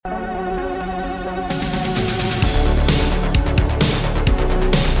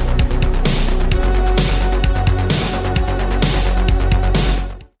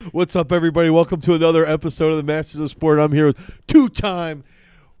What's up, everybody? Welcome to another episode of the Masters of Sport. I'm here with two-time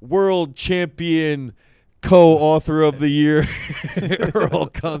world champion co-author of the year, Earl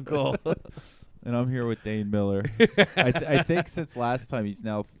Kunkel. And I'm here with Dane Miller. I think since last time, he's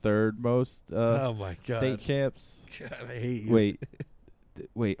now third most Oh, my God. state champs. God, I hate you.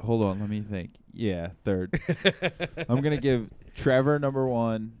 Wait, hold on. Let me think. Yeah, third. I'm going to give Trevor number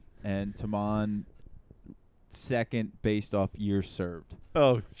one and Taman second based off years served.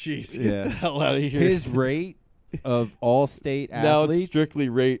 Oh, jeez. Get Yeah. the hell out of here. His rate of all state now athletes it's strictly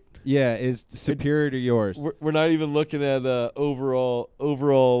rate. is superior to yours. We're not even looking at overall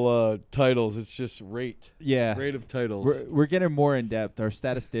titles. It's just rate. Yeah. Rate of titles. We're getting more in depth. Our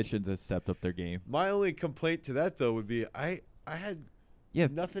statisticians have stepped up their game. My only complaint to that, though, would be I had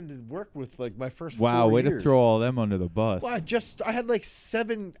nothing to work with like my first 4 Way years. to throw all them under the bus. Well, I had like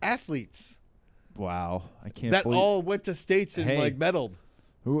 7 athletes Wow. I can't that believe all went to states and Hey. like medaled.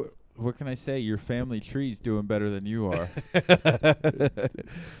 What can I say? Your family tree's doing better than you are.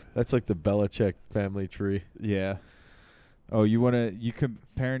 That's like the Belichick family tree. Yeah. Oh, you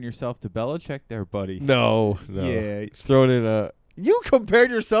comparing yourself to Belichick there, buddy? No. Yeah. Throwing in you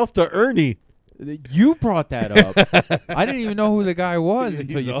compared yourself to Ernie. You brought that up. I didn't even know who the guy was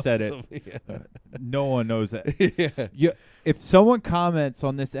until He's you said it. awesome. Yeah. No one knows that. Yeah. If someone comments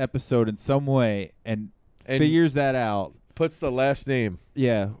on this episode in some way and figures that out, Puts the last name.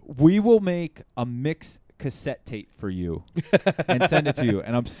 yeah, we will make a mix cassette tape for you and send it to you.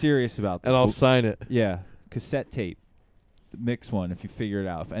 And I'm serious about this. And I'll sign it. Yeah, cassette tape. Mix one if you figure it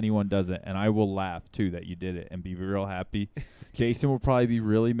out. If anyone does it, and I will laugh too that you did it and be real happy. Jason will probably be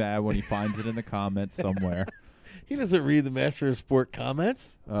really mad when he finds it in the comments somewhere. He doesn't read the Master of Sport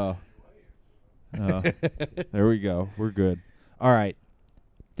comments. Oh, there we go. We're good. All right,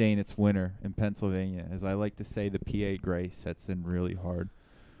 Dane. It's winter in Pennsylvania. As I like to say, the PA gray sets in really hard.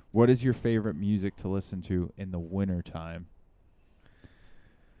 What is your favorite music to listen to in the winter time?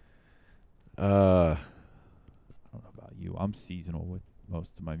 I don't know about you. I'm seasonal with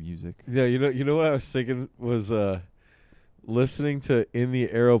most of my music. Yeah, you know what I was thinking was listening to In the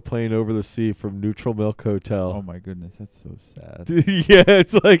Aeroplane Over the Sea from Neutral Milk Hotel. Oh my goodness, that's so sad. Yeah,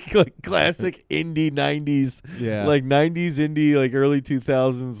 it's like classic indie 90s. Yeah. Like 90s indie, like early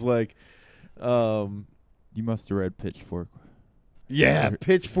 2000s like You must have read Pitchfork. yeah,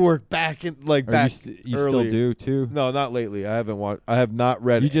 Pitchfork back in like Or back you early. still do too? No, not lately. I have not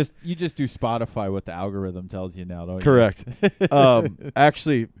read You it. just do Spotify what the algorithm tells you now, don't Correct. you?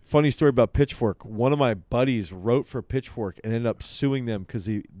 Actually, funny story about Pitchfork. One of my buddies wrote for Pitchfork and ended up suing them because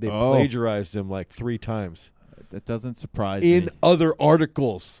they plagiarized him like 3 times That doesn't surprise in me. other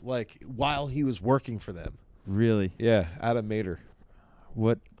articles, like while he was working for them. Really? Yeah, Adam Mater.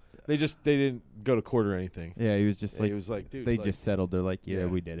 What? They didn't go to court or anything. Yeah, he was just Yeah, like he was like, dude, they like, just settled. They're like, yeah, Yeah.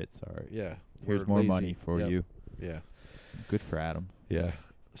 we did it. Sorry. yeah. Here's we're more lazy. money for Yep. you. Yeah, Good for Adam. yeah.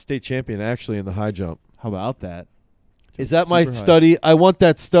 State champion actually in the high jump. How about that? Is that my Super high. study? I want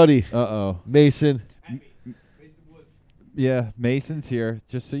that study, Uh-oh. Mason. Yeah, Mason's here.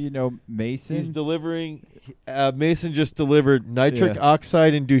 Just so you know, Mason. He's delivering. Mason just delivered nitric Yeah.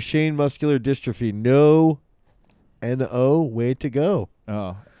 oxide and Duchenne muscular dystrophy. No, NO. Way to go.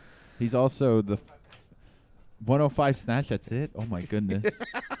 Oh, he's also the 105 snatch. That's it. Oh my goodness,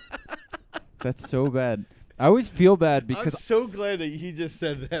 that's so bad. I always feel bad because I'm so glad that he just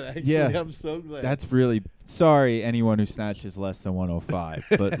said that. Actually. Yeah. I'm so glad. that's really sorry anyone who snatches less than 105.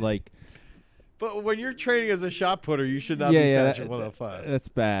 But like, But when you're training as a shot putter, you should not yeah, be yeah, snatching 105. that's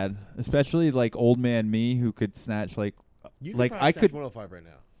bad. Especially like old man me who could snatch like You like probably I snatch could. 105 right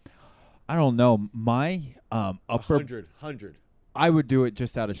now. I don't know. My upper 100. I would do it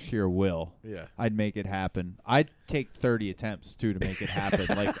just out of sheer will. Yeah. I'd make it happen. I'd take 30 attempts, too, to make it happen.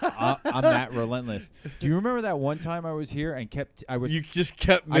 Like, I'm that relentless. Do you remember that one time I was here and You just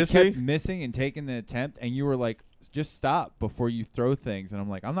kept I missing? kept missing and taking the attempt, and you were like, just stop before you throw things. And I'm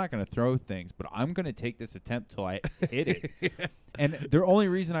like, I'm not going to throw things, but I'm going to take this attempt till I hit it. And the only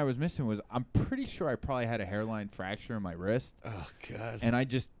reason I was missing was I'm pretty sure I probably had a hairline fracture in my wrist, Oh, God. and I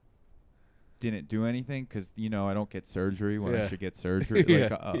just didn't do anything because, you know, I don't get surgery when Yeah. I should get surgery.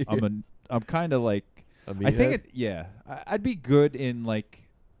 Yeah. Like, I'm kind of like, A I think meathead? I'd be good in like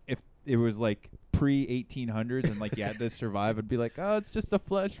if it was like pre 1800s and like you had to survive. I'd be like, oh, it's just a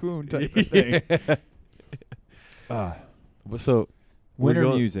flesh wound type of thing. So Winter we're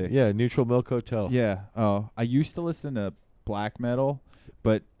going- music. Yeah, Neutral Milk Hotel. Yeah. Oh, I used to listen to black metal,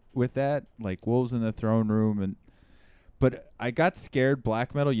 but with that, like Wolves in the Throne Room but I got scared.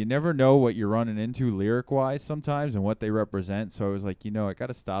 Black metal, you never know what you're running into lyric-wise sometimes and what they represent. So I was like, I got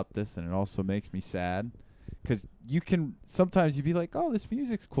to stop this, and it also makes me sad. Because you can sometimes you'd be like, oh, this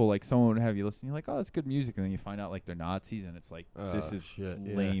music's cool. Like someone would have you listen. You're like, oh, it's good music, and then you find out like they're Nazis, and it's like this is shit,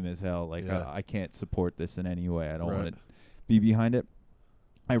 yeah. lame as hell. Like Yeah. I can't support this in any way. I don't Right. want to be behind it.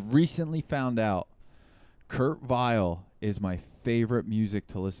 I recently found out Kurt Vile is my favorite music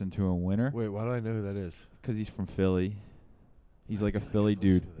to listen to in winter Wait, why do I know who that is? because he's from Philly. He's like a I think Philly I've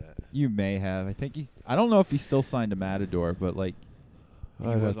listened dude. to that. You may have. I think he's. I don't know if he's still signed to Matador, but like he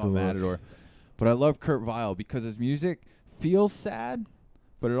I'd was have to on look. Matador. But I love Kurt Vile because his music feels sad,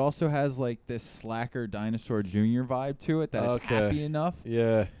 but it also has like this Slacker Dinosaur Jr. vibe to it that it's Okay. happy enough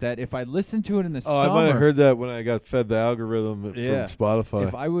Yeah. that if I listen to it in the Oh, summer, I might have heard that when I got fed the algorithm Yeah. from Spotify.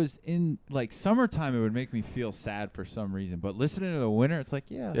 if I was in like summertime, it would make me feel sad for some reason. But listening to the winter, it's like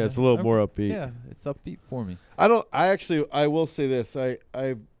Yeah, it's a little okay. more upbeat. Yeah, it's upbeat for me. I will say this. I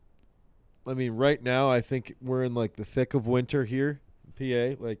mean, right now I think we're in like the thick of winter here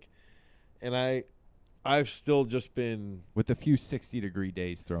in PA, like, and I've still just been, With a few 60-degree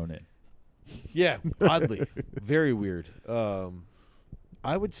days thrown in. yeah, oddly, very weird.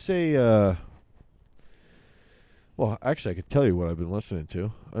 I would say, well, actually, I could tell you what I've been listening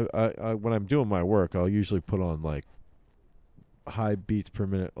to. I when I'm doing my work, I'll usually put on like high beats per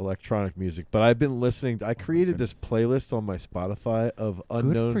minute electronic music, but I've been listening. I created this playlist on my Spotify of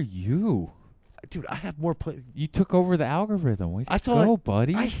unknown. Good for you. Dude, I have more play. You took over the algorithm. Way to That's all go,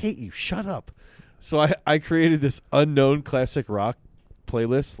 buddy. I hate you. Shut up. So I created this unknown classic rock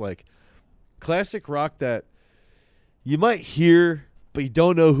playlist, like classic rock that you might hear, but you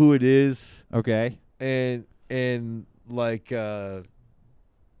don't know who it is, Okay. and like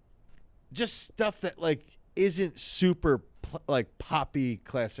just stuff that like isn't super like poppy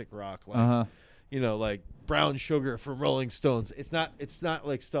classic rock, like like Brown Sugar from Rolling Stones. It's not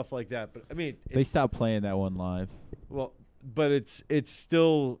like stuff like that, but I mean They stopped playing that one live. well, but it's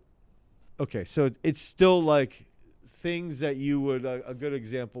still okay. So it's still like things that you would a good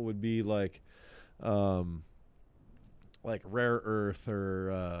example would be like Rare Earth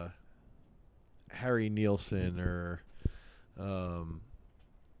or Harry Nilsson or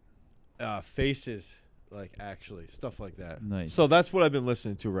Faces, like actually stuff like that. Nice. So that's what I've been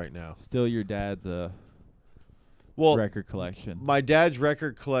listening to right now. Still your dad's Well, record collection. my dad's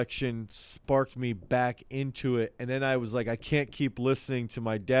record collection sparked me back into it, and then I was like, I can't keep listening to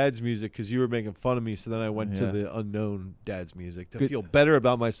my dad's music because you were making fun of me. So then I went to Yeah. the unknown dad's music to Good- feel better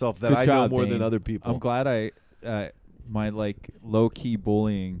about myself that Good I job, know more Dane. than other people. I'm glad my like low key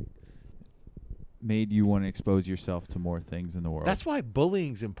bullying made you want to expose yourself to more things in the world. That's why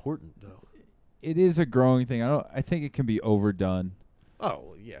bullying's important, though. It is a growing thing. I think it can be overdone.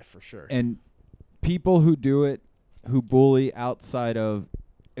 Oh yeah, for sure. And people who do it, who bully outside of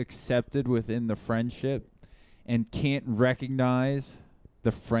accepted within the friendship and can't recognize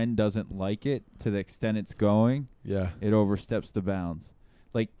the friend doesn't like it to the extent it's going, Yeah, it oversteps the bounds.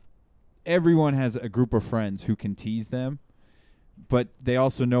 Like, everyone has a group of friends who can tease them, but they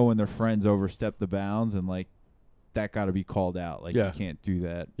also know when their friends overstep the bounds, and, like, that got to be called out. Like, Yeah. you can't do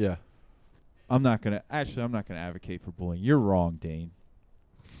that. yeah. I'm not going to advocate for bullying. You're wrong, Dane.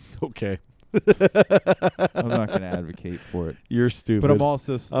 Okay. I'm not going to advocate for it. You're stupid. But I'm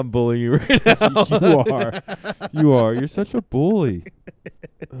also... I'm bullying you right now. You are. You're such a bully.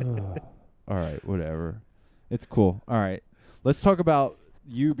 Ugh. All right, whatever. It's cool. All right. Let's talk about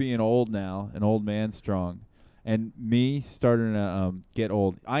you being old now, an old man strong, and me starting to get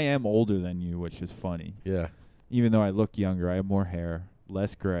old. I am older than you, which is funny. Yeah. Even though I look younger, I have more hair,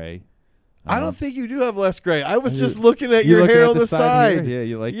 less gray. I don't think you do have less gray. I was You- just looking at You're your looking hair at on the side. here? Yeah,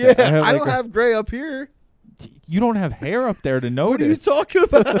 you like Yeah, that? I like don't have gray up here. You don't have hair up there to What are you notice. talking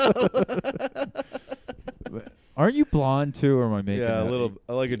about? Aren't you blonde too, or am I making Yeah, a that? little.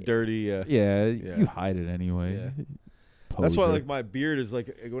 I like a dirty. Yeah, Yeah. you hide it anyway. Yeah. That's why Poser. like my beard is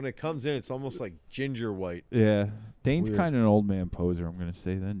like when it comes in, it's almost like ginger white. Yeah, Dane's Weird. kind of an old man poser. I'm gonna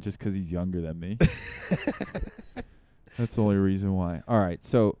say then, just because he's younger than me. That's the only reason why. All right,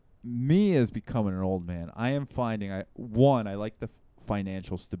 so me as becoming an old man, I am finding I like the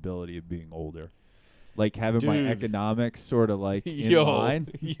financial stability of being older, like having my Dude. economics sort of like in Yo, line.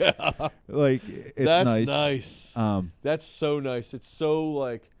 yeah, Like it's that's nice. nice. That's so nice. It's so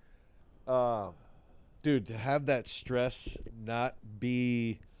like, dude, to have that stress not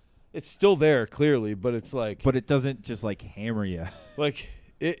be, it's still there clearly, but it's like, But it doesn't just like hammer you. like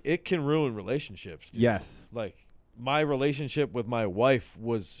it can ruin relationships. Dude. Yes. Like my relationship with my wife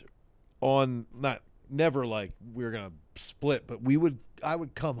was on never like we were gonna split, but I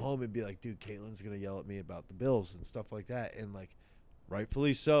would come home and be like, dude, Caitlin's gonna yell at me about the bills and stuff like that, and like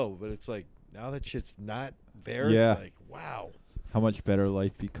rightfully so, but it's like now that shit's not there, Yeah. it's like wow. how much better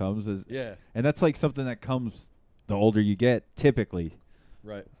life becomes. Yeah. And that's like something that comes the older you get, typically.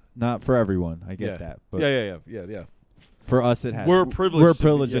 Right. Not for everyone. I get that. But Yeah. for us, it has. We're privileged. We're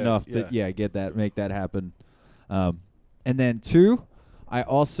privileged enough to get that, make that happen. And then 2, I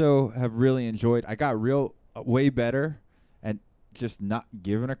also have really enjoyed. I got way better at just not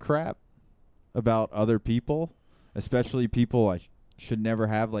giving a crap about other people, especially people I should never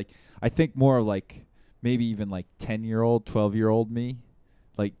have. Like, I think more of like maybe even like 10-year-old, 12-year-old me,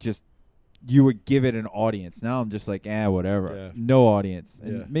 like just you would give it an audience. Now I'm just like, whatever, no audience,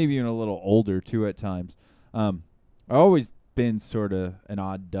 and maybe even a little older too at times. I've always been sort of an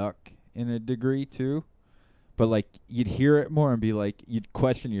odd duck in a degree too, but like you'd hear it more and be like, you'd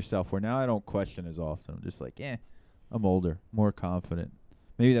question yourself. Where now I don't question as often. I'm just like, I'm older, more confident.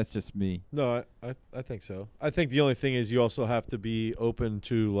 Maybe that's just me. No, I think so. I think the only thing is you also have to be open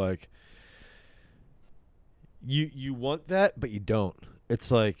to like you want that, but you don't. It's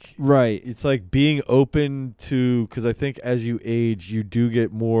like right. It's like being open to, because I think as you age, you do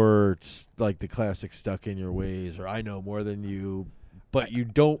get more like the classic stuck in your ways, or I know more than you, but you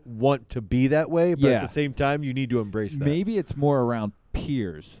don't want to be that way. But at the same time, you need to embrace that. Maybe it's more around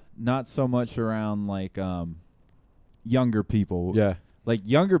peers, not so much around like younger people. Yeah. Like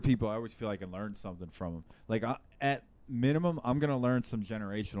younger people, I always feel I can learn something from them. Like at minimum, I'm gonna learn some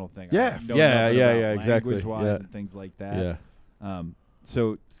generational thing. Yeah, exactly. Language-wise and things like that. Yeah.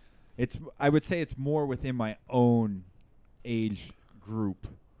 So I would say it's more within my own age group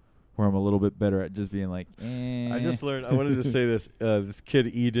where I'm a little bit better at just being like, I just learned. I wanted to say this. This kid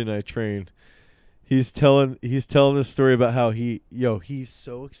Eden I trained. He's telling this story about how he's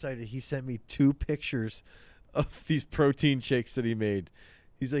so excited. He sent me 2 pictures of these protein shakes that he made.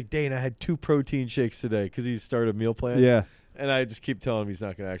 He's like, Dane, I had 2 protein shakes today because he started a meal plan. Yeah. And I just keep telling him he's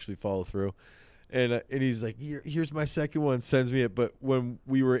not going to actually follow through. And he's like, here's my second one, sends me it. But when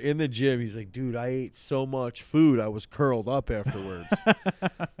we were in the gym, he's like, dude, I ate so much food, I was curled up afterwards.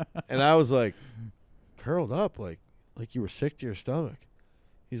 And I was like, curled up? Like you were sick to your stomach?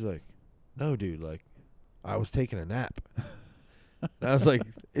 He's like, no, dude, like I was taking a nap. And I was like,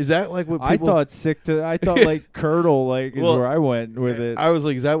 is that like what people... I thought like curdle like is where I went with it. I was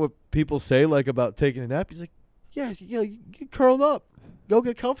like, is that what people say like about taking a nap? He's like, yeah, you get curled up. Go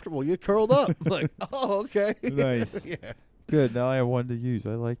get comfortable. You get curled up. I'm like, oh, okay. Nice. Yeah. Good. Now I have one to use.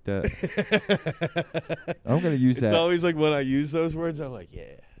 I like that. I'm going to use that. It's always like when I use those words, I'm like,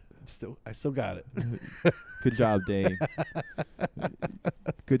 yeah, I still got it. Good job, Dane.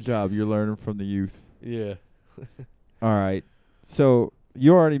 Good job. You're learning from the youth. Yeah. All right. So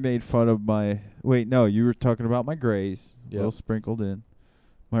you already made fun of my... Wait, no. You were talking about my grays. A little sprinkled in.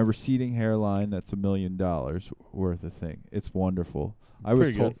 My receding hairline, that's $1 million worth of thing. It's wonderful. I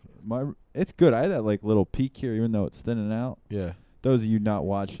was told it's good. I had that like little peak here, even though it's thinning out. Yeah. Those of you not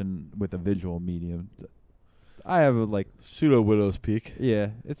watching with a visual medium, I have a like pseudo widow's peak. Yeah,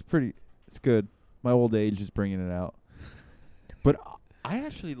 it's good. My old age is bringing it out. But I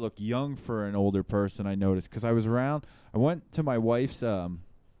actually look young for an older person. I noticed because I went to my wife's their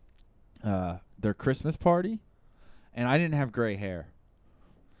Christmas party, and I didn't have gray hair.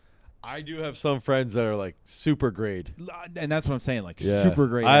 I do have some friends that are like super grayed. And that's what I'm saying, like super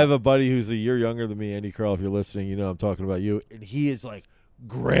grayed. I have a buddy who's a year younger than me, Andy Carl, if you're listening, you know I'm talking about you. And he is like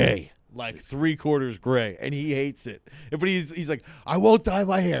gray, like 3/4 gray, and he hates it. But he's like, I won't dye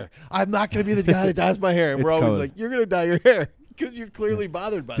my hair. I'm not going to be the guy that dyes my hair. And we're always like, you're going to dye your hair because you're clearly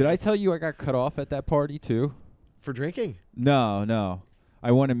bothered by it. Did I tell you I got cut off at that party too? For drinking? No.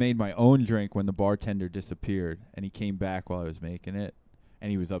 I went and made my own drink when the bartender disappeared, and he came back while I was making it. And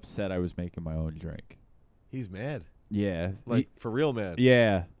he was upset I was making my own drink. He's mad. Yeah. Like, for real mad?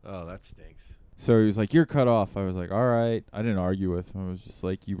 Yeah. Oh, that stinks. So he was like, you're cut off. I was like, all right. I didn't argue with him. I was just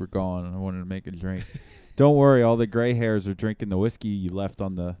like, you were gone, and I wanted to make a drink. Don't worry. All the gray hairs are drinking the whiskey you left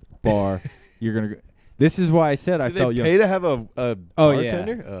on the bar. You're going to go. This is why I said I felt young. Did they pay to have a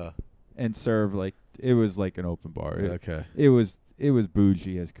bartender? Yeah. And serve, like, it was like an open bar. Okay. It was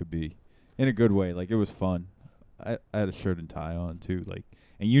bougie as could be. In a good way. Like, it was fun. I had a shirt and tie on too, like,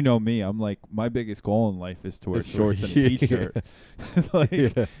 and you know me, I'm like, my biggest goal in life is to wear shorts and a t-shirt,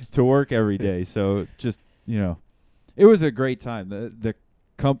 to work every day. So just, it was a great time. The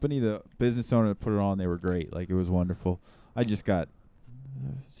company, the business owner that put it on, they were great. Like, it was wonderful. I just got,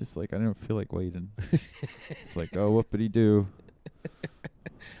 it's just like, I didn't feel like waiting. It's like, oh, whoopity-doo.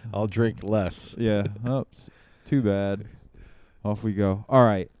 I'll drink less. Yeah. Oops. Too bad. Off we go. All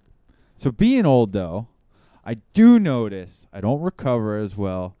right. So being old, though, I do notice I don't recover as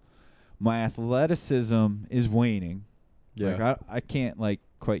well. My athleticism is waning. Yeah. Like I can't like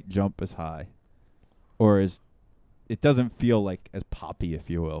quite jump as high or as it doesn't feel like as poppy, if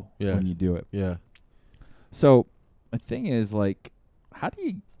you will, Yeah. when you do it. Yeah. So the thing is, like, how do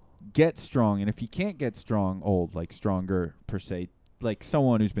you get strong? And if you can't get strong, like stronger per se, like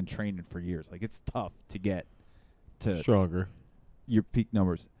someone who's been training for years, like it's tough to get to Stronger. your peak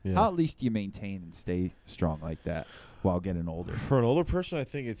numbers. Yeah. How at least do you maintain and stay strong like that while getting older? For an older person, I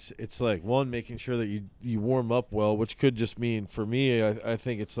think it's like, one, making sure that you warm up well, which could just mean, for me, I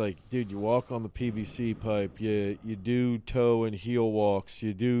think it's like, dude, you walk on the PVC pipe, you do toe and heel walks,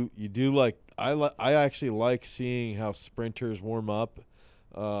 you do like, I actually like seeing how sprinters warm up,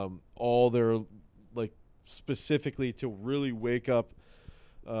 all their, like, specifically to really wake up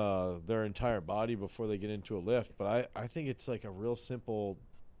their entire body before they get into a lift. But I think it's like a real simple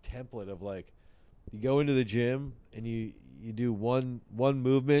template of, like, you go into the gym and you do one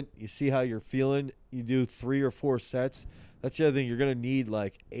movement, you see how you're feeling, you do 3 or 4 sets. That's the other thing. You're going to need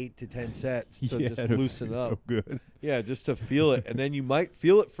like 8 to 10 sets to just loosen up. Good. Yeah, just to feel it. And then you might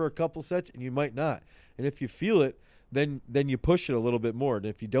feel it for a couple sets and you might not. And if you feel it, then you push it a little bit more. And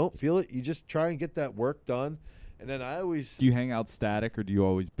if you don't feel it, you just try and get that work done. And then Do you hang out static or do you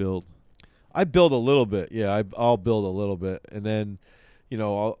always build? I build a little bit. Yeah, I'll build a little bit. And then, you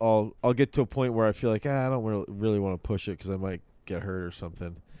know, I'll get to a point where I feel like, I don't really want to push it because I might get hurt or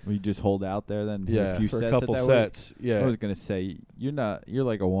something. Will you just hold out there then? Yeah, a few for sets a couple that sets. Way? Yeah. I was gonna say you're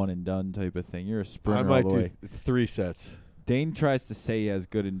like a one and done type of thing. You're a sprinter I might all the do way. 3 sets. Dane tries to say he has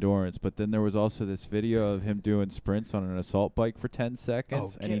good endurance, but then there was also this video of him doing sprints on an assault bike for 10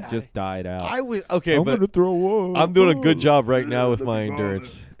 seconds, and he just died out. Okay, I'm but gonna throw I'm doing a good job right now with my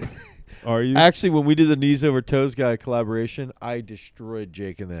endurance. Are you? Actually, when we did the Knees Over Toes guy collaboration, I destroyed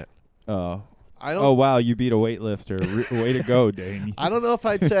Jake in that. Oh wow, you beat a weightlifter. Way to go, Dane. I don't know if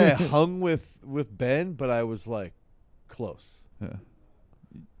I'd say I hung with Ben, but I was like close. Yeah.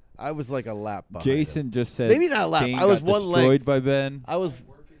 I was like a lap behind Jason him. just said Maybe not a lap. Dane I was got one destroyed length. by Ben. I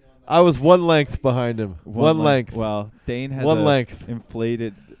was one length behind him. One length. Well, Dane has one length.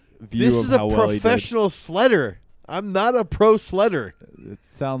 inflated view This of is a how well he did. professional sledder. I'm not a pro sledder. It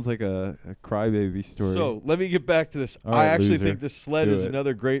sounds like a crybaby story. So let me get back to this. All I right, actually loser. think the sled Do is it.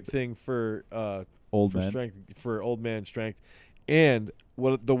 another great thing for old for man. strength, for old man strength. And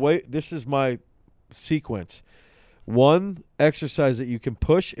this is my sequence. 1, exercise that you can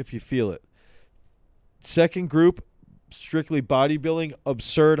push if you feel it. Second group, strictly bodybuilding,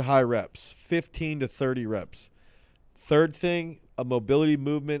 absurd high reps, 15 to 30 reps. Third thing, a mobility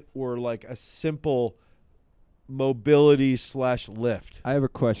movement or like a simple mobility / lift. I have a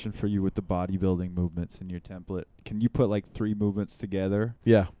question for you with the bodybuilding movements in your template. Can you put like 3 movements together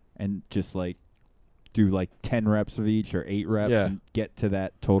Yeah. and just like do like 10 reps of each or 8 reps Yeah. and get to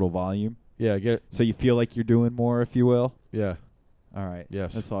that total volume? Yeah, get it. So you feel like you're doing more, if you will? Yeah, All right.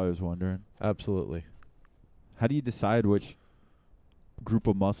 Yes. That's all I was wondering. absolutely. How do you decide which group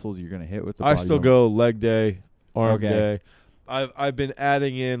of muscles you're going to hit with the I still bodybuilding? go leg day, arm Okay. day. I've been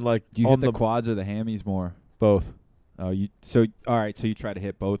adding in like Do you on hit the quads or the hammies more? both. Oh, all right, so you try to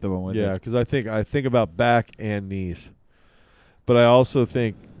hit both of them with Yeah, it. because I think about back and knees, but I also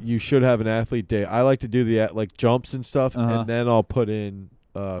think you should have an athlete day. I like to do the like jumps and stuff, Uh-huh. and then I'll put in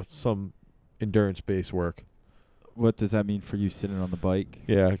some endurance based work. What does that mean for you sitting on the bike?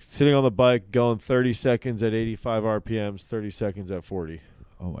 Yeah, sitting on the bike, going 30 seconds at 85 RPMs, 30 seconds at 40.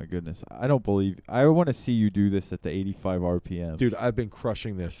 Oh my goodness. I don't believe I want to see you do this at the 85 RPM. Dude, I've been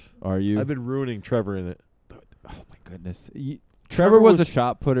crushing this. Are you? I've been ruining Trevor in it. Oh my goodness. Trevor was a was-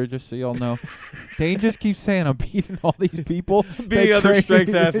 shot putter, just so y'all know. Dane just keeps saying I'm beating all these people. Beating that other train."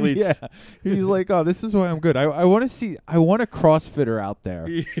 strength athletes. Yeah. He's like, oh, this is why I'm good. I want a CrossFitter out there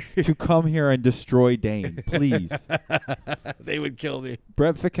to come here and destroy Dane, please. They would kill me.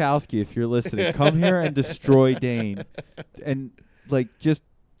 Brett Fikowski, if you're listening, come here and destroy Dane. And, like, just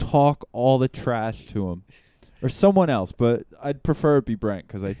talk all the trash to him. Or someone else, but I'd prefer it be Brent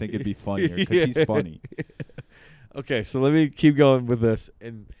because I think it'd be funnier because he's funny. Okay, so let me keep going with this,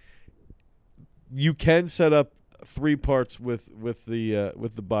 and you can set up 3 parts with the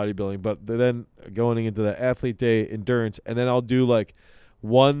bodybuilding, but then going into the athlete day, endurance, and then I'll do like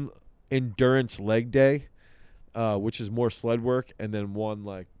 1 endurance leg day, which is more sled work, and then 1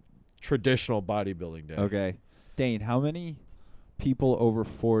 like traditional bodybuilding day. Okay. Dane, how many people over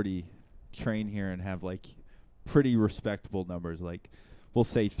 40 train here and have like pretty respectable numbers? Like we'll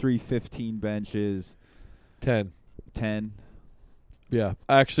say 315 benches, 10. 10. Yeah,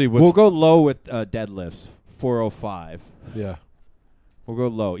 actually, We'll go low with deadlifts, 405. Yeah, We'll go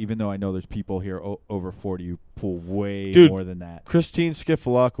low, even though I know there's people here over 40 who pull way Dude, more than that. Christine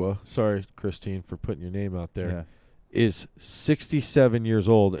Scifalacqua. Sorry, Christine, for putting your name out there. is 67 years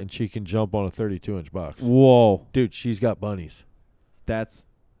old, and she can jump on a 32-inch box. Whoa. Dude, she's got bunnies. That's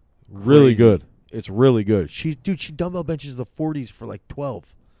Really crazy. good. It's really good. She dumbbell benches the 40s for like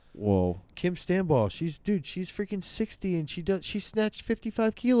 12. Whoa. Kim Stanball, she's freaking 60, and she snatched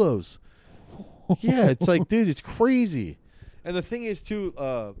 55 kilos. Yeah, it's like, dude, it's crazy. And the thing is, too,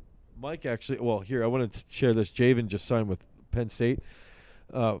 Mike actually, well, here, I wanted to share this. Javen just signed with Penn State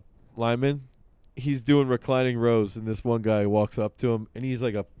lineman. He's doing reclining rows, and this one guy walks up to him, and he's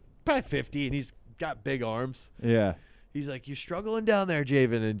like probably 50, and he's got big arms. Yeah. He's like, "You struggling down there,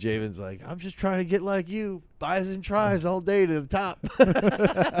 Javen?" And Javen's like, "I'm just trying to get like you, buys and tries all day to the top."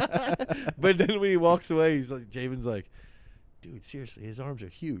 But then when he walks away, Javen's like, "Dude, seriously, his arms are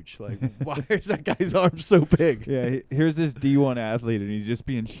huge. Like, why is that guy's arms so big?" Yeah, here's this D1 athlete, and he's just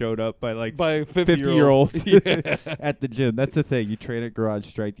being showed up by like By 50-year-olds 50-year-old. at the gym. That's the thing. You train at Garage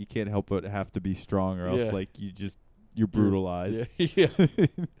Strength, you can't help but have to be strong, or else Yeah. like you're brutalized. Yeah.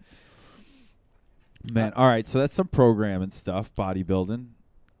 Man, all right, so that's some program and stuff, bodybuilding.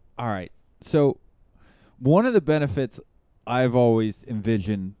 All right, so one of the benefits I've always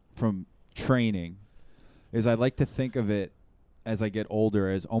envisioned from training is I like to think of it as I get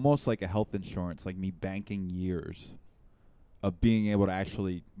older as almost like a health insurance, like me banking years of being able to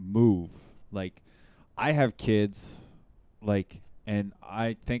actually move. Like, I have kids, like, and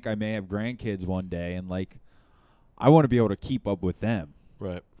I think I may have grandkids one day, and like, I want to be able to keep up with them.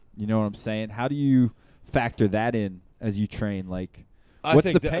 Right. You know what I'm saying? How do you factor that in as you train? Like, I what's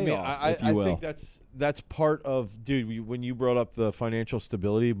think the that- payoff, I if you will? think that's part of, dude. When you brought up the financial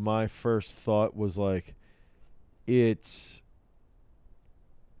stability, my first thought was like, it's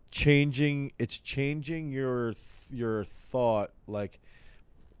changing. It's changing your thought. Like,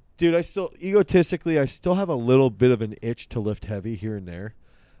 dude, I still have a little bit of an itch to lift heavy here and there,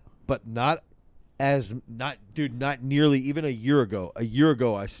 but not nearly. Even a year ago,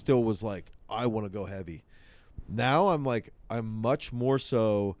 I still was like, I want to go heavy. Now I'm much more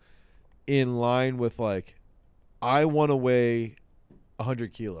so in line with like, I want to weigh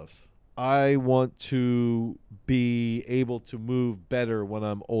 100 kilos. I want to be able to move better when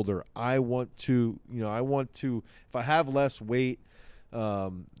I'm older. I want to, if I have less weight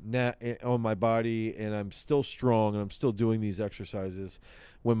on my body and I'm still strong and I'm still doing these exercises,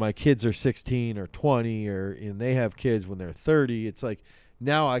 when my kids are 16 or 20 and they have kids when they're 30, it's like,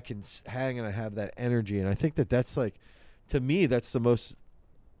 now I can hang and I have that energy. And I think that's like, to me, that's the most,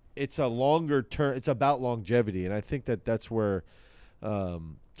 it's a longer term, it's about longevity. And I think that's where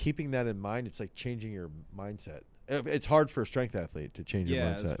keeping that in mind, it's like changing your mindset. It's hard for a strength athlete to change your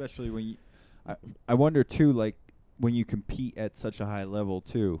mindset. Yeah, especially when you, I wonder too, like when you compete at such a high level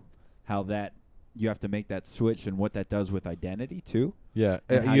too, how that, you have to make that switch and what that does with identity too. Yeah.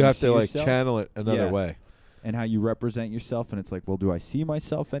 And how You you have see to like yourself. channel it another Yeah. way. And how you represent yourself, and it's like, well, do I see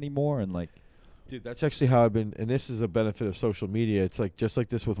myself anymore? And like, Dude, that's actually how I've been, and this is a benefit of social media. It's like just like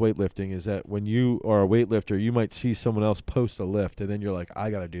this with weightlifting, is that when you are a weightlifter, you might see someone else post a lift, and then you're like, I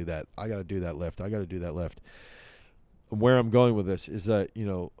got to do that. I got to do that lift. I got to do that lift. And where I'm going with this is that,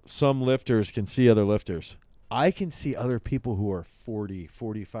 some lifters can see other lifters. I can see other people who are 40,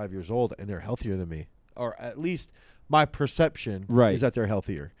 45 years old, and they're healthier than me, or at least my perception is that they're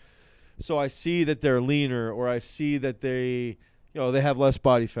healthier. So I see that they're leaner, or I see that they have less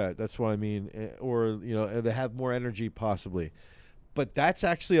body fat. That's what I mean. Or, they have more energy possibly. But that's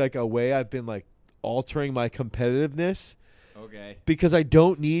actually like a way I've been like altering my competitiveness. okay, Because I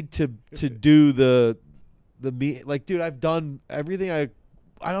don't need to do the meet. Like, dude, I've done everything I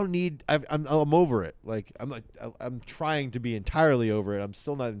don't need. I'm over it. Like, I'm trying to be entirely over it. I'm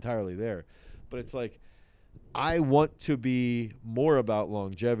still not entirely there. But it's like, I want to be more about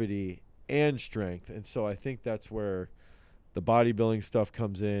longevity and strength. And so I think that's where the bodybuilding stuff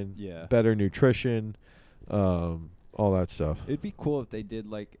comes in. Yeah. Better nutrition, all that stuff. It'd be cool if they did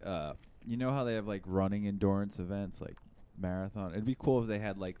like, you know how they have like running endurance events, like marathon. It'd be cool if they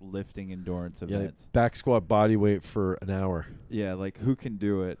had like lifting endurance events. Back squat body weight for an hour. Yeah, like who can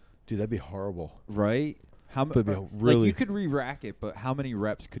do it? Dude, that'd be horrible. Right? How But it'd be like really- you could re-rack it, but how many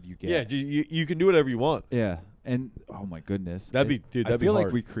reps could you get? Yeah, dude, you can do whatever you want. Yeah. And oh my goodness. That'd be I feel like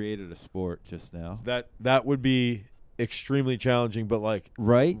hard. we created a sport just now. That would be extremely challenging, but like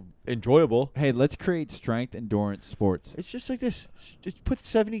Right? enjoyable. Hey, let's create strength endurance sports. It's just like this. Just put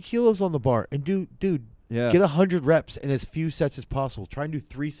 70 kilos on the bar and dude, Yeah. get 100 reps in as few sets as possible. Try and do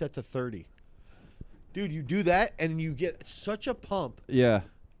 3 sets of 30. Dude, you do that and you get such a pump, Yeah.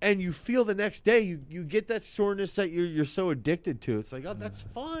 and you feel the next day you get that soreness that you're so addicted to. It's like, oh, that's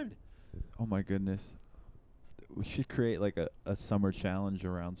fun. Oh my goodness. We should create like a summer challenge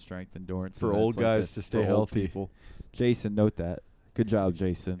around strength endurance For events old like guys this to stay for old healthy. people. Jason, note that. Good job,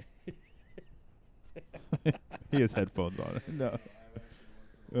 Jason. He has headphones on. No.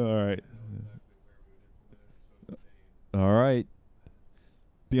 All right. All right.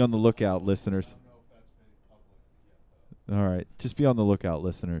 Be on the lookout, listeners. All right. Just be on the lookout,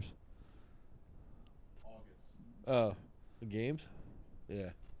 listeners. Oh, the games? Yeah.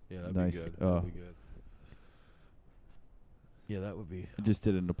 Yeah, that'd Nice. be good. Oh. That'd be good. Yeah, that would be. I just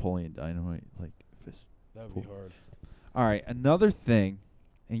did a Napoleon Dynamite fist. That would Cool. be hard. All right. Another thing,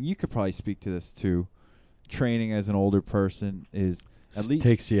 and you could probably speak to this too, training as an older person is at least.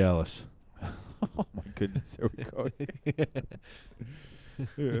 Take Cialis. Oh, my goodness. There we go.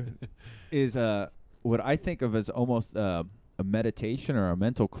 Is what I think of as almost a meditation or a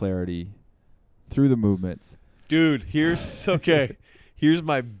mental clarity through the movements. Dude, here's here's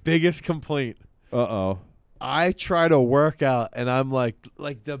my biggest complaint. Uh-oh. I try to work out, and I'm like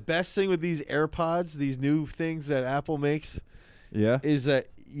the best thing with these AirPods, these new things that Apple makes, Yeah. is that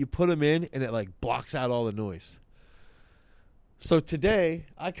you put them in and it like blocks out all the noise. So today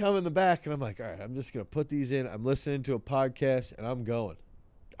I come in the back and I'm like, all right, I'm just gonna put these in. I'm listening to a podcast and I'm going.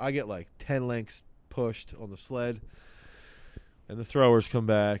 I get like 10 lengths pushed on the sled, and the throwers come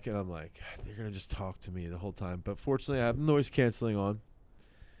back, and I'm like, they're gonna just talk to me the whole time. But fortunately, I have noise canceling on.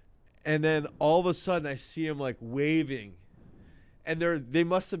 And then all of a sudden, I see them like waving, and they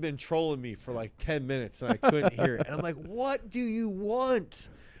must have been trolling me for like 10 minutes, and I couldn't hear it. And I'm like, what do you want?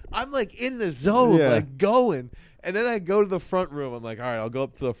 I'm like in the zone, like going. And then I go to the front room. I'm like, all right, I'll go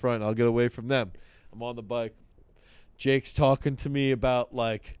up to the front. I'll get away from them. I'm on the bike. Jake's talking to me about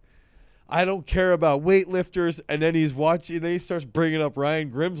like, I don't care about weightlifters. And then he's watching, and then he starts bringing up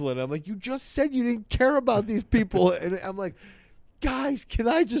Ryan Grimsland. I'm like, you just said you didn't care about these people. And I'm like, guys, can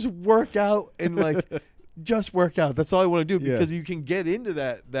I just work out and like just work out? That's all I want to do, because you can get into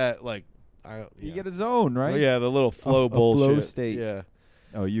that like, I don't. You get a zone, right? Well, yeah, the little flow a bullshit. flow state. Yeah.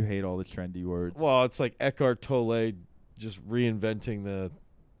 Oh, you hate all the trendy words. Well, it's like Eckhart Tolle just reinventing the,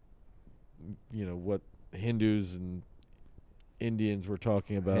 what Hindus and Indians were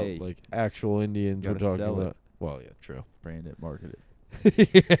talking about, Hey, like actual Indians were gotta talking sell it. about. Well, yeah, true. Brand it, market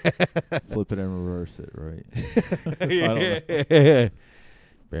it. Flip it and reverse it, right? I don't know.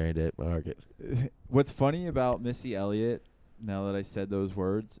 Brand it, market. What's funny about Missy Elliott, now that I said those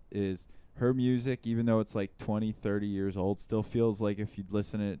words, is her music, even though it's like 20, 30 years old, still feels like if you'd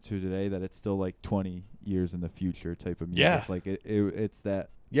listen to it today, that it's still like 20 years in the future type of music. Yeah. Like it's that.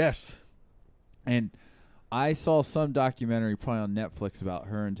 Yes. And I saw some documentary probably on Netflix about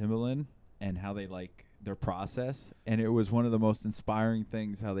her and Timbaland and how they like their process. And it was one of the most inspiring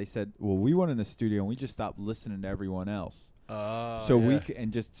things how they said, well, we went in the studio and we just stopped listening to everyone else.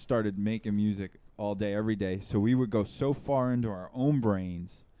 And just started making music all day, every day. So we would go so far into our own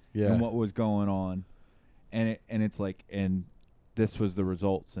brains and what was going on. And it's like, and this was the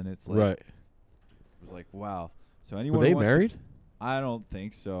results. And it's like, right. It was like, wow. So anyone Were they wants married? I don't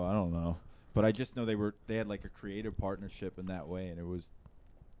think so. I don't know. But I just know they had like a creative partnership in that way, and it was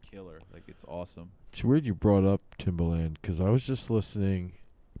killer. Like, it's awesome. It's weird you brought up Timbaland, because I was just listening.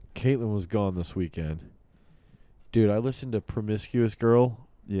 Caitlin was gone this weekend. Dude, I listened to Promiscuous Girl.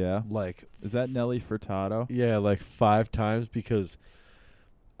 Yeah. Like, Is that Nelly Furtado? yeah, like 5 times, because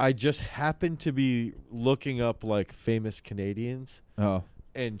I just happened to be looking up like famous Canadians, Oh.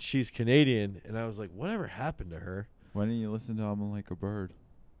 and she's Canadian, and I was like, whatever happened to her? Why didn't you listen to I'm Like a Bird?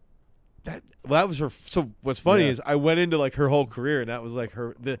 That was her. So what's funny is I went into like her whole career, and that was like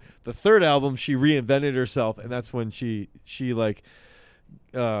her the third album. She reinvented herself, and that's when she like,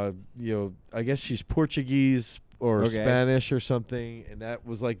 I guess she's Portuguese or Spanish or something, and that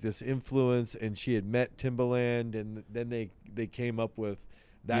was like this influence. And she had met Timbaland, and then they came up with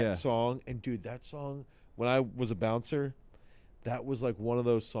that song. And dude, that song, when I was a bouncer, that was like one of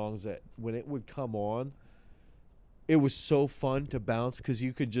those songs that when it would come on, it was so fun to bounce, because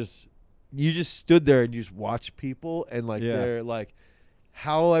you just stood there and you just watch people, and like they're like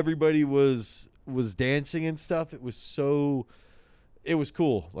how everybody was dancing and stuff. It was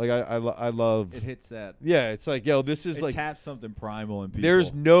cool. Like I love It hits that. Yeah, it's like, yo, this is It like taps something primal in people.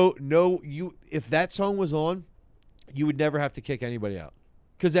 there's no you if that song was on, you would never have to kick anybody out,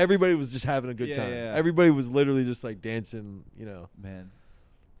 because everybody was just having a good time. Yeah. Everybody was literally just like dancing, Man,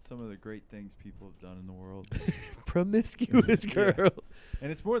 some of the great things people have done in the world. Promiscuous Girl. Yeah. And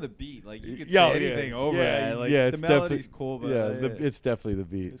it's more the beat. Like, you can say Yeah, anything over that. Like, yeah, the it's melody's cool, but it's definitely the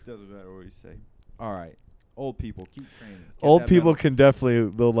beat. it doesn't matter what you say. All right. Old people, keep training. Get Old that people metal. can definitely,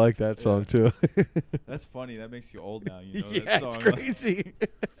 they'll like that song too. That's funny. That makes you old now. You know Yeah, that it's song. crazy. Yeah,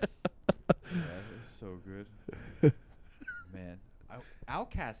 it's so good. Man.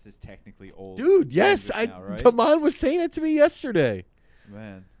 Outkast is technically old. Dude, yes. music now, right? Taman was saying that to me yesterday.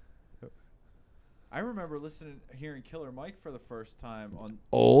 Man. I remember hearing Killer Mike for the first time on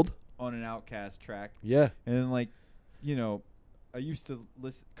Old? an Outkast track. Yeah. And then, like, you know, I used to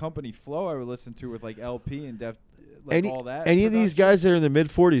listen Company Flow. I would listen to with like LP and all that. Any of these production. guys that are in their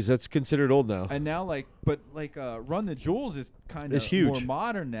mid-40s, that's considered old now. And now, Run the Jewels is kind It's of huge. more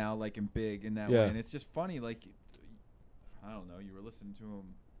modern now, like, and big in that Yeah. way. And it's just funny, like, I don't know, you were listening to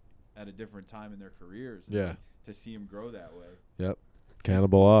them at a different time in their careers. And Yeah. to see them grow that way. Yep.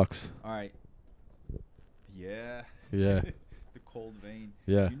 Cannibal Ox. All right. Yeah. Yeah. The Cold Vein.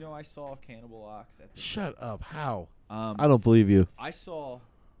 Yeah. You know, I saw Cannibal Ox at the Shut up. How? I I don't believe you. saw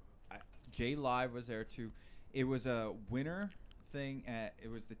Jay Live was there too. It was a winter thing it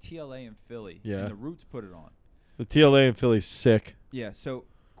was the TLA in Philly. Yeah. And the Roots put it on. The TLA in Philly's sick. Yeah, so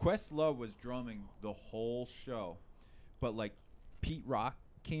Questlove was drumming the whole show. But like Pete Rock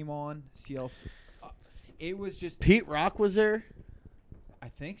came on, it was just Pete Rock was there? I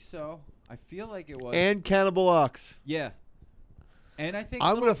think so. I feel like it was. And Cannibal Ox. Yeah. And I think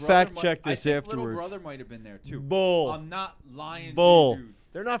I'm Little gonna Brother fact check this Little afterwards. Brother might have been there too. Bull. I'm not lying Bull. to you, dude.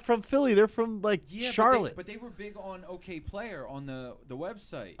 They're not from Philly. They're from, like, Yeah, Charlotte. but they were big on OK Player on the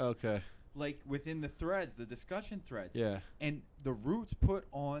website. Okay. Like within the threads, the discussion threads. Yeah. And the Roots put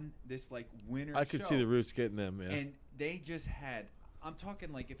on this like winter I could show, see the Roots getting them, yeah. and they just had. I'm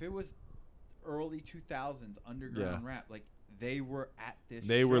talking like if it was early 2000s underground rap, like they were at this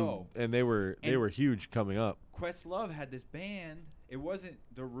They show. were were huge coming up. Questlove had this band. It wasn't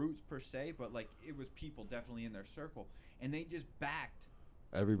the Roots per se, but like it was people definitely in their circle, and they just backed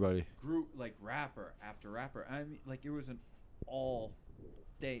Everybody. group like rapper after rapper. I mean, like it was an all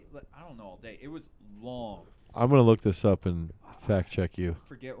day. I don't know all day. It was long. I'm gonna look this up and fact check you. I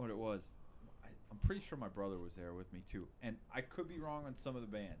forget what it was. I'm pretty sure my brother was there with me too, and I could be wrong on some of the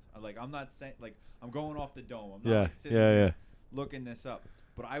bands. I'm not saying like I'm going off the dome. I'm not like sitting here looking this up.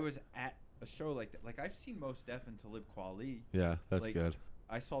 But I was at a show like that. Like I've seen Mos Def and Talib Kweli. Yeah, that's Like, good.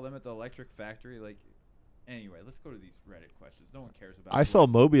 I saw them at the Electric Factory. Like, anyway, let's go to these Reddit questions. No one cares about. I saw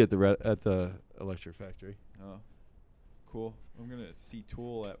this. Moby at the Electric Factory. Oh, cool. I'm gonna see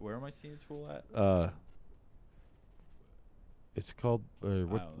Tool at. Where am I seeing Tool at? It's called what's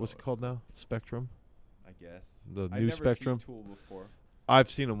know. it called now? Spectrum. I guess The I've new never Spectrum. seen Tool before.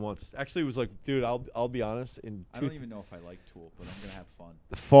 I've seen him once. Actually, it was like, dude, I'll be honest. I don't even know if I like Tool, but I'm gonna have fun.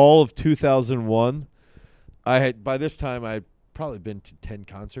 The fall of 2001, by this time I'd probably been to 10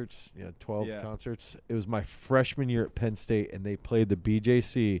 concerts, 12 concerts. It was my freshman year at Penn State, and they played the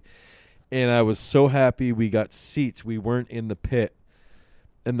BJC, and I was so happy we got seats. We weren't in the pit,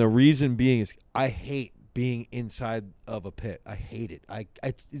 and the reason being is I hate being inside of a pit. I hate it.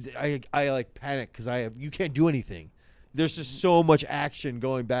 I like panic because you can't do anything. There's just so much action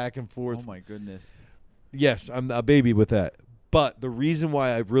going back and forth. Oh my goodness. Yes, I'm a baby with that. But the reason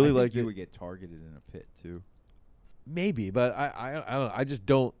why I really like you it, would get targeted in a pit too. maybe, but I don't know. I just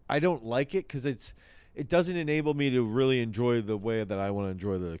don't. I don't like it because it doesn't enable me to really enjoy the way that I want to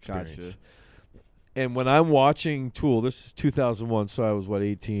enjoy the experience. Gotcha. And when I'm watching Tool, this is 2001, so I was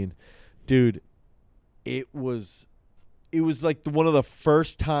 18, dude. It was like one of the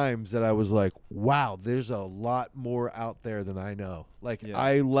first times that I was like, wow, there's a lot more out there than I know. Like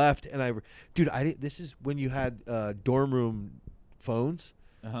I left and this is when you had dorm room phones.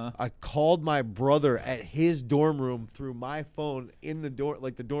 Uh-huh. I called my brother at his dorm room through my phone in the dorm,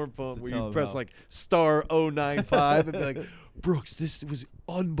 like the dorm phone To where tell you him press how. like star 095 and be like, Brooks, this was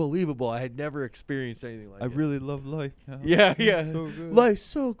unbelievable. I had never experienced anything like I it. really love life now. Yeah. It's so good. Life's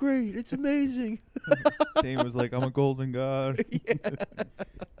so great. It's amazing. Dane was like, I'm a golden god.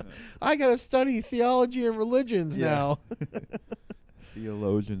 I got to study theology and religions Yeah. now.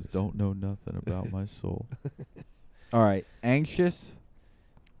 Theologians don't know nothing about my soul. All right. Anxious.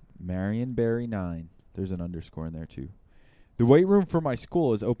 Marion Barry 9. There's an underscore in there too. The weight room for my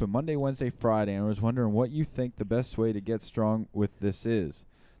school is open Monday, Wednesday, Friday, and I was wondering what you think the best way to get strong with this is.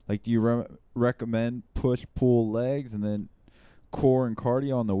 Like, do you recommend push, pull, legs, and then core and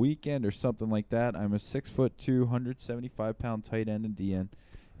cardio on the weekend or something like that? I'm a 6'2", 175-pound tight end and DN,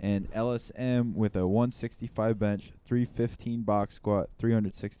 and LSM with a 165 bench, 315 box squat,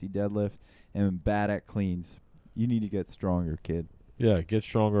 360 deadlift, and bad at cleans. You need to get stronger, kid. Yeah, get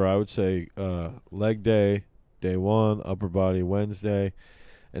stronger. I would say leg day 1, upper body Wednesday,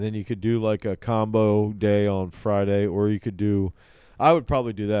 and then you could do like a combo day on Friday, or you could do. I would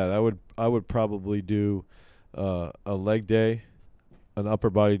probably do that. I would probably do a leg day, an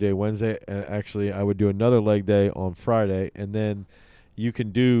upper body day Wednesday, and actually I would do another leg day on Friday, and then You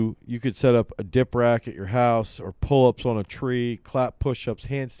could set up a dip rack at your house or pull-ups on a tree, clap push-ups,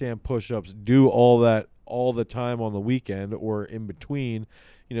 handstand push-ups, do all that all the time on the weekend or in between.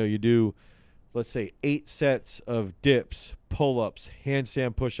 You do, let's say, 8 sets of dips, pull-ups,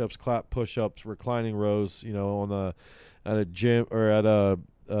 handstand push-ups, clap push-ups, reclining rows, at a gym or at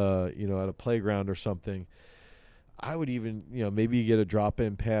a playground or something. I would even, maybe you get a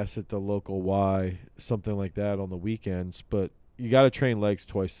drop-in pass at the local Y, something like that on the weekends, but you got to train legs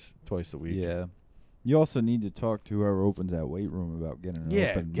twice a week. Yeah. You also need to talk to whoever opens that weight room about getting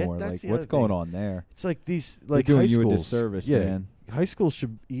it open more. Like, what's going on there? It's like these, They're like doing high you schools. a disservice, man. High schools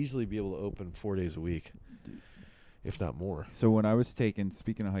should easily be able to open 4 days a week, if not more. So when I was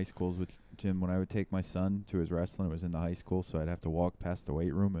speaking of high schools with Jim, when I would take my son to his wrestling, it was in the high school, so I'd have to walk past the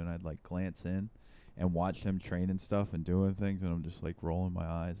weight room and I'd like glance in and watch him training stuff and doing things, and I'm just like rolling my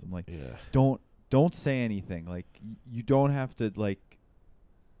eyes. I'm like, don't say anything. Like, you don't have to like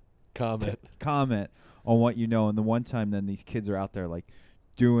comment on what you know. And the one time, then these kids are out there like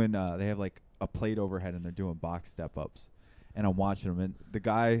doing, they have like a plate overhead and they're doing box step ups, and I'm watching them. And the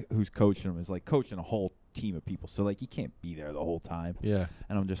guy who's coaching them is like coaching a whole team of people, so like he can't be there the whole time. Yeah.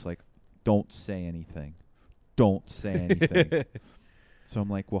 And I'm just like, don't say anything. Don't say anything. So I'm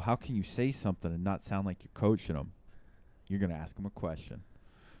like, well, how can you say something and not sound like you're coaching them? You're going to ask them a question.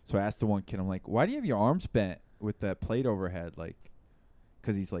 So I asked the one kid, I'm like, why do you have your arms bent with that plate overhead? Like,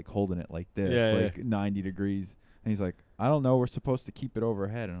 because he's like holding it like this, 90 degrees. And he's like, I don't know. We're supposed to keep it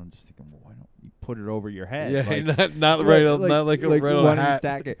overhead. And I'm just thinking, well, why don't you put it over your head? Yeah, like, not right on a hat.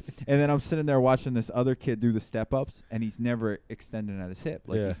 Stack it. And then I'm sitting there watching this other kid do the step ups, and he's never extending at his hip.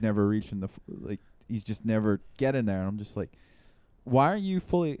 Like, he's never reaching he's just never getting there. And I'm just like, why are you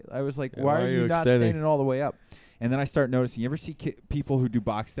fully? I was like, why are you not standing all the way up? And then I start noticing, you ever see people who do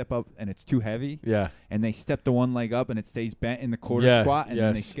box step up and it's too heavy? Yeah. And they step the one leg up and it stays bent in the quarter squat. And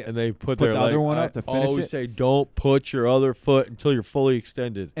then they put their the leg, other one up to finish it. I always say, don't put your other foot until you're fully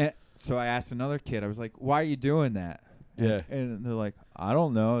extended. And so I asked another kid, I was like, why are you doing that? And they're like, I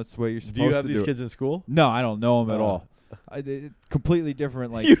don't know. It's the way you're supposed to do it. Do you have these kids in school? No, I don't know them at all. Completely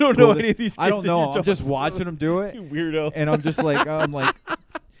different. Like, you don't know any of these kids. I don't know. I'm just watching them do it. You weirdo. And I'm just like,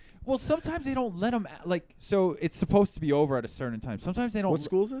 well, sometimes they don't let them, like, so it's supposed to be over at a certain time. Sometimes they don't. What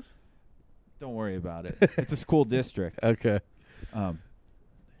school is this? Don't worry about it. It's a school district. Okay.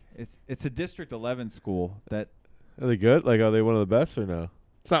 It's a District 11 school that. Are they good? Like, are they one of the best or no?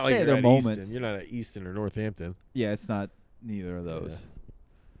 It's not like you're at moments. Easton. You're not at Easton or Northampton. Yeah, it's not neither of those. Yeah.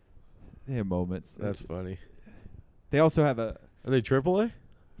 They have moments. That's funny. They also have a. Are they AAA?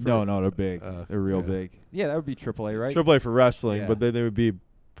 No, they're big. They're real big. Yeah, that would be AAA, right? AAA for wrestling, Yeah. but then they would be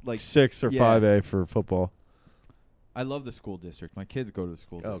like 6 or 5A for football. I love the school district. My kids go to the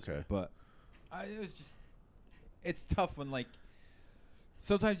school district. Okay. But it was just, it's tough when, like,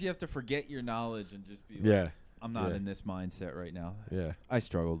 sometimes you have to forget your knowledge and just be like, I'm not in this mindset right now. Yeah. I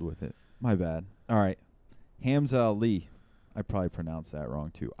struggled with it. My bad. All right. Hamza Ali. I probably pronounced that wrong,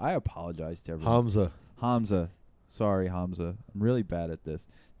 too. I apologize to everyone. Hamza. Sorry, Hamza. I'm really bad at this.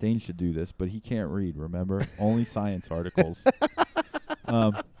 Dane should do this, but he can't read, remember? Only science articles.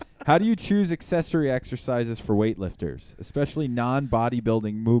 How do you choose accessory exercises for weightlifters, especially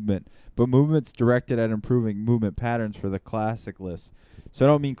non-bodybuilding movement, but movements directed at improving movement patterns for the classic list? So I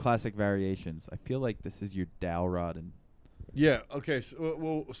don't mean classic variations. I feel like this is your dowel rod and. Yeah. Okay.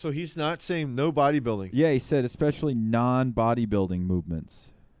 So he's not saying no bodybuilding. Yeah, he said especially non-bodybuilding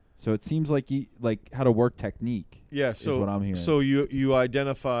movements. So it seems like how to work technique. Yeah. So is what I'm hearing. So you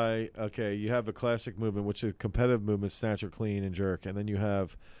identify. Okay. You have a classic movement, which is competitive movement, snatch or clean and jerk, and then you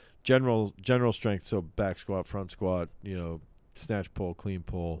have general strength. So back squat, front squat. Snatch pull, clean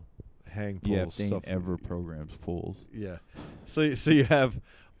pull, hang pulls. Yeah, if Dane ever programs pulls. Yeah. So you have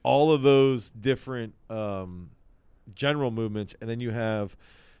all of those different general movements, and then you have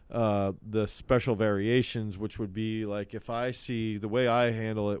the special variations, which would be like, if I see, the way I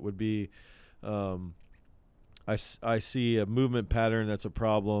handle it would be I see a movement pattern that's a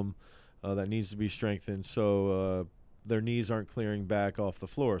problem that needs to be strengthened, so their knees aren't clearing back off the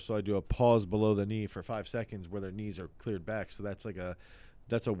floor, so I do a pause below the knee for 5 seconds where their knees are cleared back. So that's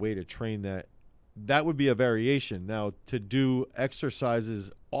a way to train that. That would be a variation. Now, to do exercises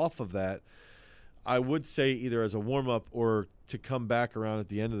off of that, I would say either as a warm-up or to come back around at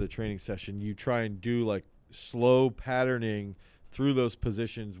the end of the training session, you try and do like slow patterning through those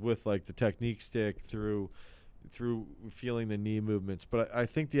positions with like the technique stick through feeling the knee movements. But I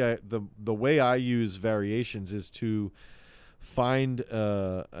think the way I use variations is to find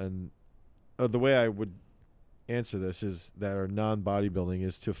the way I would answer this is that are non-bodybuilding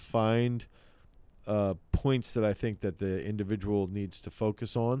is to find points that I think that the individual needs to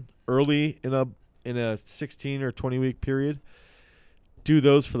focus on early in a 16 or 20 week period. Do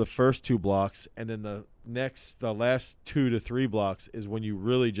those for the first 2 blocks, and then the last 2 to 3 blocks is when you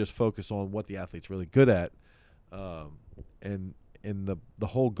really just focus on what the athlete's really good at, and the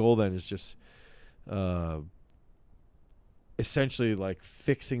whole goal then is just essentially like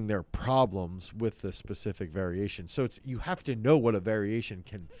fixing their problems with the specific variation. So you have to know what a variation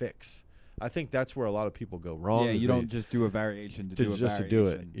can fix. I think that's where a lot of people go wrong. Yeah, you don't just do a variation to do a variation. To do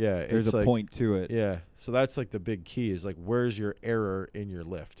it. Yeah, there's it's a like, point to it. Yeah, so that's like the big key is like where's your error in your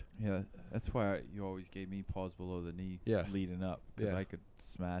lift. Yeah, that's why you always gave me pause below the knee leading up because I could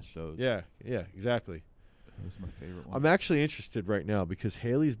smash those. Yeah, exactly. That was my favorite one. I'm actually interested right now because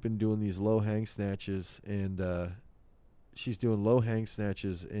Haley's been doing these low hang snatches, and she's doing low hang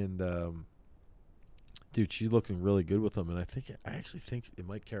snatches, and dude, she's looking really good with them, and I actually think it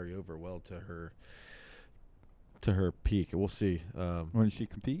might carry over well to her peak. We'll see. When does she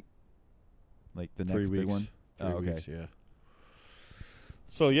compete? Like the 3 next weeks. big one? 3 weeks, yeah.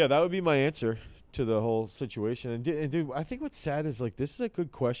 So yeah, that would be my answer to the whole situation. And dude, I think what's sad is like this is a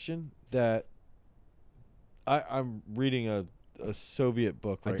good question that I'm reading a Soviet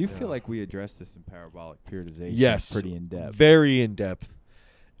book right now. I do feel like we addressed this in parabolic periodization. Yes, pretty in depth. Very in depth.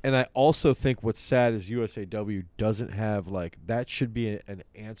 And I also think what's sad is USAW doesn't have like that should be an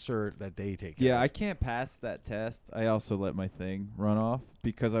answer that they take. Yeah, I can't pass that test. I also let my thing run off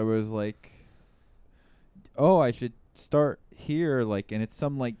because I was like, oh, I should start here, like, and it's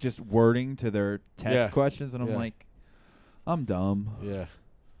some like just wording to their test questions, and I'm like, I'm dumb. Yeah.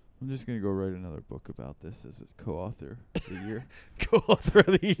 I'm just going to go write another book about this as a co-author of the year. Co-author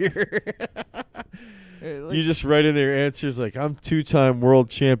of the year. You just write in their answers like, I'm 2-time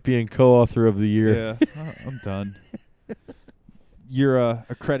world champion co-author of the year. Yeah, I'm done. Your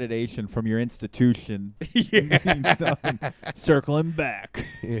accreditation from your institution means done. Circling back.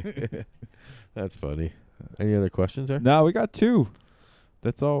 That's funny. Any other questions there? No, we got 2.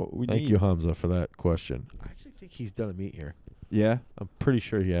 That's all we need. Thank you, Hamza, for that question. I actually think he's done a meet here. Yeah? I'm pretty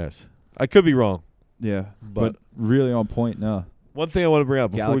sure he has. I could be wrong. Yeah, but really on point, no. One thing I want to bring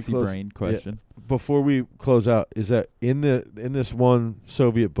up before Galaxy we close, brain question. Before we close out is that in this one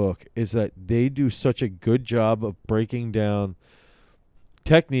Soviet book is that they do such a good job of breaking down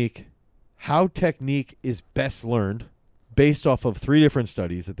technique, how technique is best learned based off of 3 different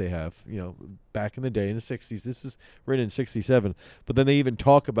studies that they have, back in the day in the 60s. This is written in 67, but then they even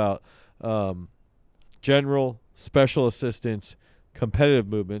talk about general, special assistance, competitive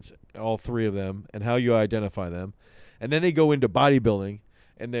movements, all 3 of them, and how you identify them. And then they go into bodybuilding,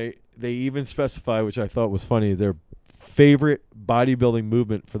 and they even specify, which I thought was funny, their favorite bodybuilding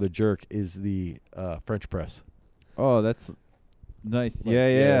movement for the jerk is the French press. Oh, that's nice. Like,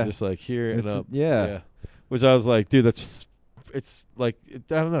 yeah. Just like here and up. Yeah. Which I was like, dude, it's like, I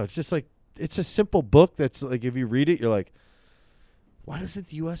don't know. It's just like, it's a simple book that's like, if you read it, you're like, why doesn't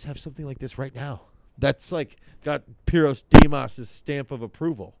the U.S. have something like this right now? That's like got Piros Dimas' stamp of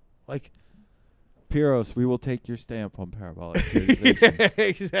approval. Like, Piros, we will take your stamp on parabolic periodization.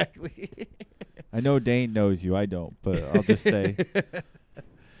 Exactly. I know Dane knows you. I don't, but I'll just say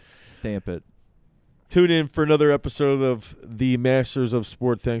stamp it. Tune in for another episode of the Masters of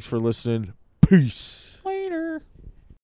Sport. Thanks for listening. Peace.